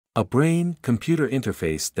A brain-computer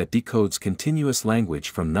interface that decodes continuous language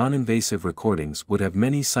from non-invasive recordings would have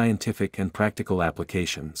many scientific and practical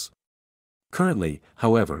applications. Currently,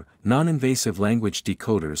 however, non-invasive language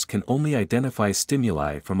decoders can only identify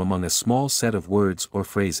stimuli from among a small set of words or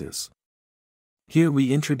phrases. Here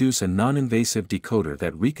we introduce a non-invasive decoder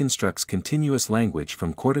that reconstructs continuous language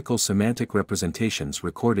from cortical semantic representations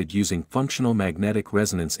recorded using functional magnetic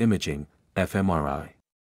resonance imaging, fMRI.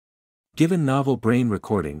 Given novel brain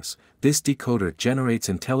recordings, this decoder generates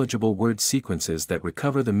intelligible word sequences that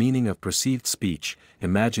recover the meaning of perceived speech,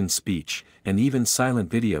 imagined speech, and even silent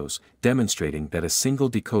videos, demonstrating that a single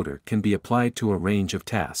decoder can be applied to a range of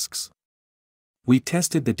tasks. We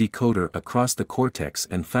tested the decoder across the cortex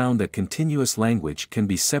and found that continuous language can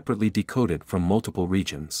be separately decoded from multiple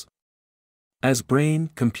regions. As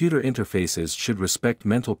brain-computer interfaces should respect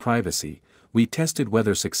mental privacy, we tested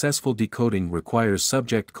whether successful decoding requires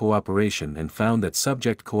subject cooperation and found that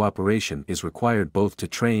subject cooperation is required both to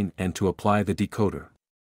train and to apply the decoder.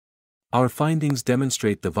 Our findings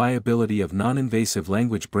demonstrate the viability of non-invasive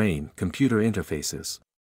language brain-computer interfaces.